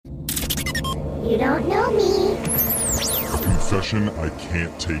You don't know me. Confession I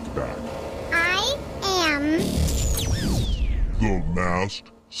can't take back. I am... The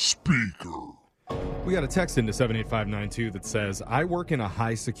Masked Speaker. We got a text into 78592 that says, I work in a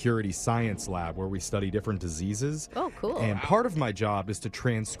high-security science lab where we study different diseases. Oh, cool. And part of my job is to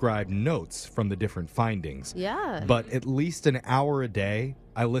transcribe notes from the different findings. Yeah. But at least an hour a day,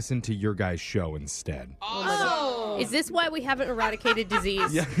 I listen to your guys' show instead. Oh my God. Is this why we haven't eradicated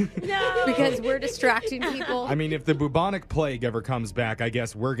disease? Yeah. No. Because we're distracting people? I mean, if the bubonic plague ever comes back, I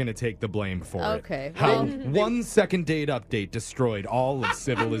guess we're going to take the blame for it. Okay. How 1 second date update destroyed all of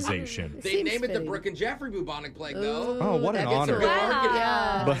civilization. They name it the Brooke and Jeffrey bubonic plague, though. Oh, what an That gets a honor. good marketing.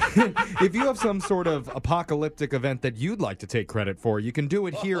 Yeah. But if you have some sort of apocalyptic event that you'd like to take credit for, you can do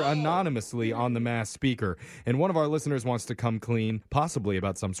it here anonymously on the Masked Speaker. And one of our listeners wants to come clean, possibly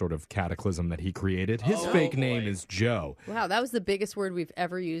about some sort of cataclysm that he created. His fake name is Joe. Wow, that was the biggest word we've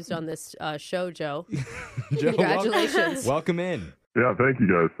ever used on this show, Joe. Joe, Congratulations. Welcome in. Yeah, thank you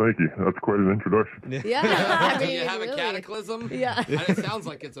guys. Thank you. That's quite an introduction. Yeah. I Do mean, you have really. a cataclysm? Yeah. It sounds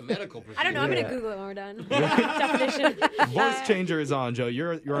like it's a medical procedure. I don't know. I'm going to Google it when we're done. Definition. Voice changer is on, Joe.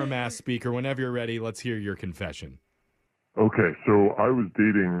 You're a Masked Speaker. Whenever you're ready, let's hear your confession. Okay, so I was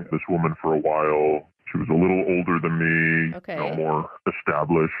dating this woman for a while. She was a little older than me, Okay. more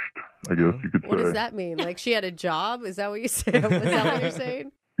established, I guess you could What say. does that mean? Like she had a job? Is that what you said? Was that what you're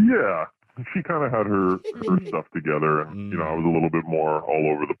saying? Yeah, she kind of had her stuff together, and I was a little bit more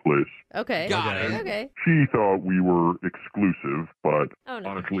all over the place. Okay. Got Okay. it. Okay. She thought we were exclusive, but Oh, no.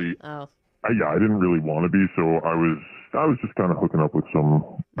 honestly, Oh. I didn't really want to be. So I was just kind of hooking up with some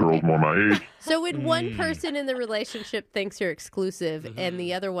girls more my age. So when one person in the relationship thinks you're exclusive and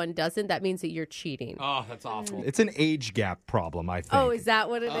the other one doesn't, that means that you're cheating. Oh, that's awful. It's an age gap problem, I think. Oh, is that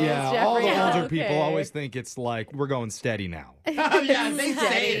what it is, Yeah, Jeffrey? all the older Okay. people always think it's like, we're going steady now. Oh, yeah, they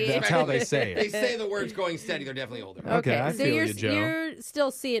say it. That's how they say They it. say the words going steady. They're definitely older. Okay, I so feel you're you, Joe. you're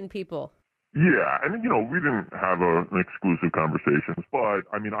still seeing people. Yeah, and we didn't have an exclusive conversations, but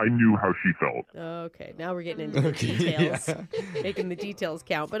I mean, I knew how she felt. Okay, now we're getting into the Okay, details, yeah. making the details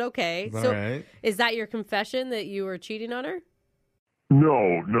count. But okay, All so right. is that your confession that you were cheating on her?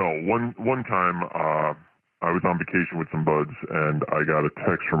 No. One time, I was on vacation with some buds, and I got a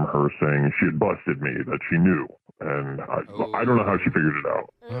text from her saying she had busted me, that she knew, and I don't know how she figured it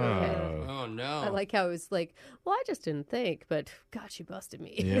out. Oh. Oh, no. I like how it was like, well, I just didn't think, but God, she busted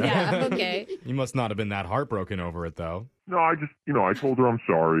me. Yeah. Okay. You must not have been that heartbroken over it, though. No, I just, I told her I'm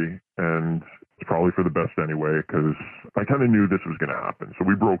sorry, and it's probably for the best anyway, because I kind of knew this was going to happen, so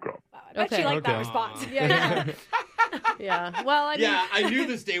we broke up. I bet Okay. she liked that Okay. response. Yeah. Yeah. Well, I mean, Yeah, I knew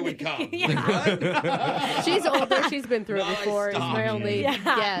this day would come. she's older. She's been through it Nice before. Is my stop. only Yeah.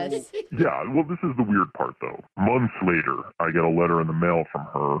 guess. Yeah, well, this is the weird part, though. Months later, I get a letter in the mail from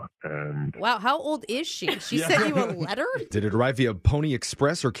her, and Wow, how old is she? She sent you a letter? Did it arrive via Pony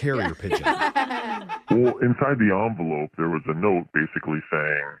Express or carrier pigeon? well, inside the envelope, there was a note basically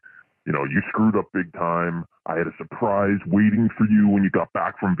saying, you screwed up big time. I had a surprise waiting for you when you got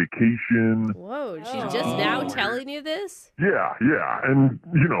back from vacation. Whoa, she's just now telling you this? Yeah. And,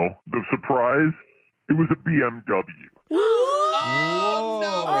 the surprise, it was a BMW. Oh,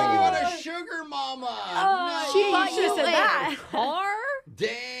 no. Whoa. You want a sugar mama. Oh, No. She bought should've you said a that. car?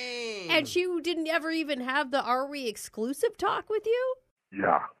 Dang. And she didn't ever even have the "Are we exclusive" talk with you?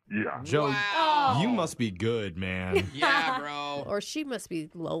 Yeah. Joe, Wow. you must be good, man. Yeah, bro. Or she must be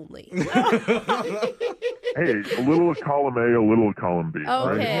lonely. Hey, a little of column A, a little of column B.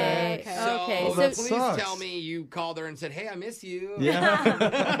 Right? Okay. So, Okay. that please sucks. tell me you called her and said, hey, I miss you. Yeah.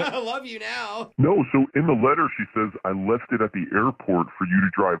 I love you now. No, so in the letter, she says, I left it at the airport for you to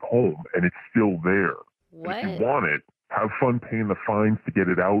drive home, and it's still there. What? If you want it, have fun paying the fines to get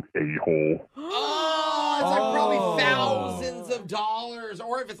it out, a-hole. Oh, it's like probably thousands of dollars.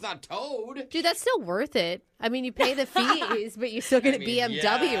 Or if it's not towed. Dude, that's still worth it. I mean, you pay the fees, but you still get a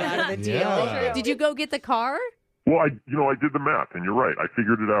BMW out of the deal. Yeah. Did you go get the car? Well, I did the math, and you're right. I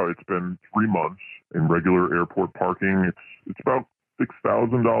figured it out. It's been 3 months in regular airport parking. It's about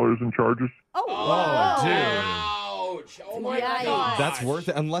 $6,000 in charges. Oh, dude. Ouch. Oh, my Yikes. God. That's worth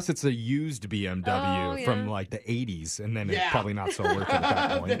it, unless it's a used BMW Oh, yeah. from like the 80s, and then it's Yeah. probably not so worth it at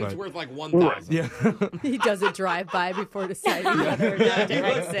that point. Then it's But worth like 1,000. yeah. He does a drive-by before deciding whether or not to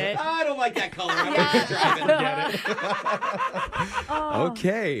exit. I don't like that color. I'm going to keep driving. Oh.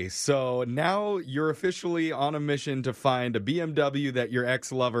 Okay, so now you're officially on a mission to find a BMW that your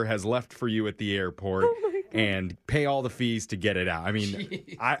ex-lover has left for you at the airport and pay all the fees to get it out. I mean,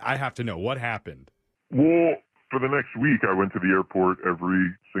 Jeez. I have to know what happened. Well, for the next week, I went to the airport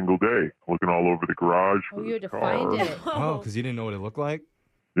every single day, looking all over the garage. Oh, for you had this to car. find it. Oh, because you didn't know what it looked like?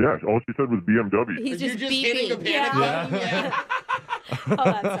 Yeah, all she said was BMW. He's You're just just beeping. hitting the panic button. Yeah. Oh,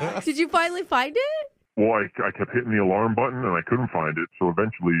 that sucks. Did you finally find it? Well, I kept hitting the alarm button and I couldn't find it. So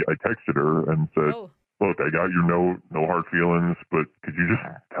eventually I texted her and said, Oh. look, I got your note, no hard feelings, but could you just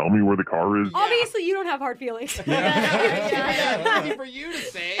tell me where the car is? Obviously, you don't have hard feelings. Yeah, easy for you to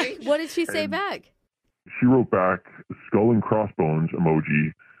say. What did she say back? She wrote back, skull and crossbones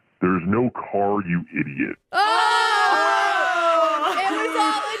emoji. There's no car, you idiot. Oh! It was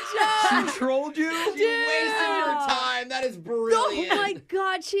all a joke. She trolled you? You wasted your time. That is brilliant. Oh my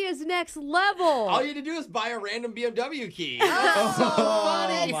God, she is next level. All you had to do is buy a random BMW key. Oh, so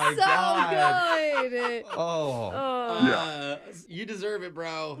funny. my so God. good. Oh. You deserve it,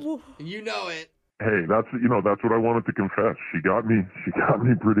 bro. You know it. Hey, that's what I wanted to confess. She got me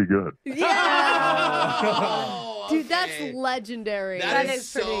pretty good. Yeah. Oh, Dude, okay. that's legendary. That is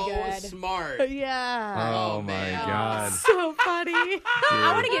is pretty so good. smart. Yeah. Oh, my man. God. So funny.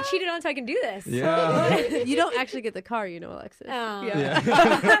 I want to get cheated on so I can do this. Yeah. You don't actually get the car, Alexis. Oh. Yeah.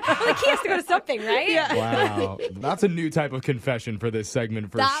 Well, the key has to go to something, right? Yeah. Wow. That's a new type of confession for this segment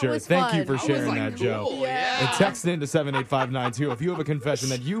for That sure. was Thank you fun. for That was, sharing like, that, Joe. cool. Yeah. And text into 78592 if you have a confession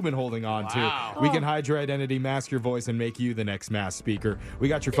that you've been holding on Wow. to. We can hide your identity, mask your voice, and make you the next mass speaker. We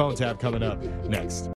got your phone tab coming up next.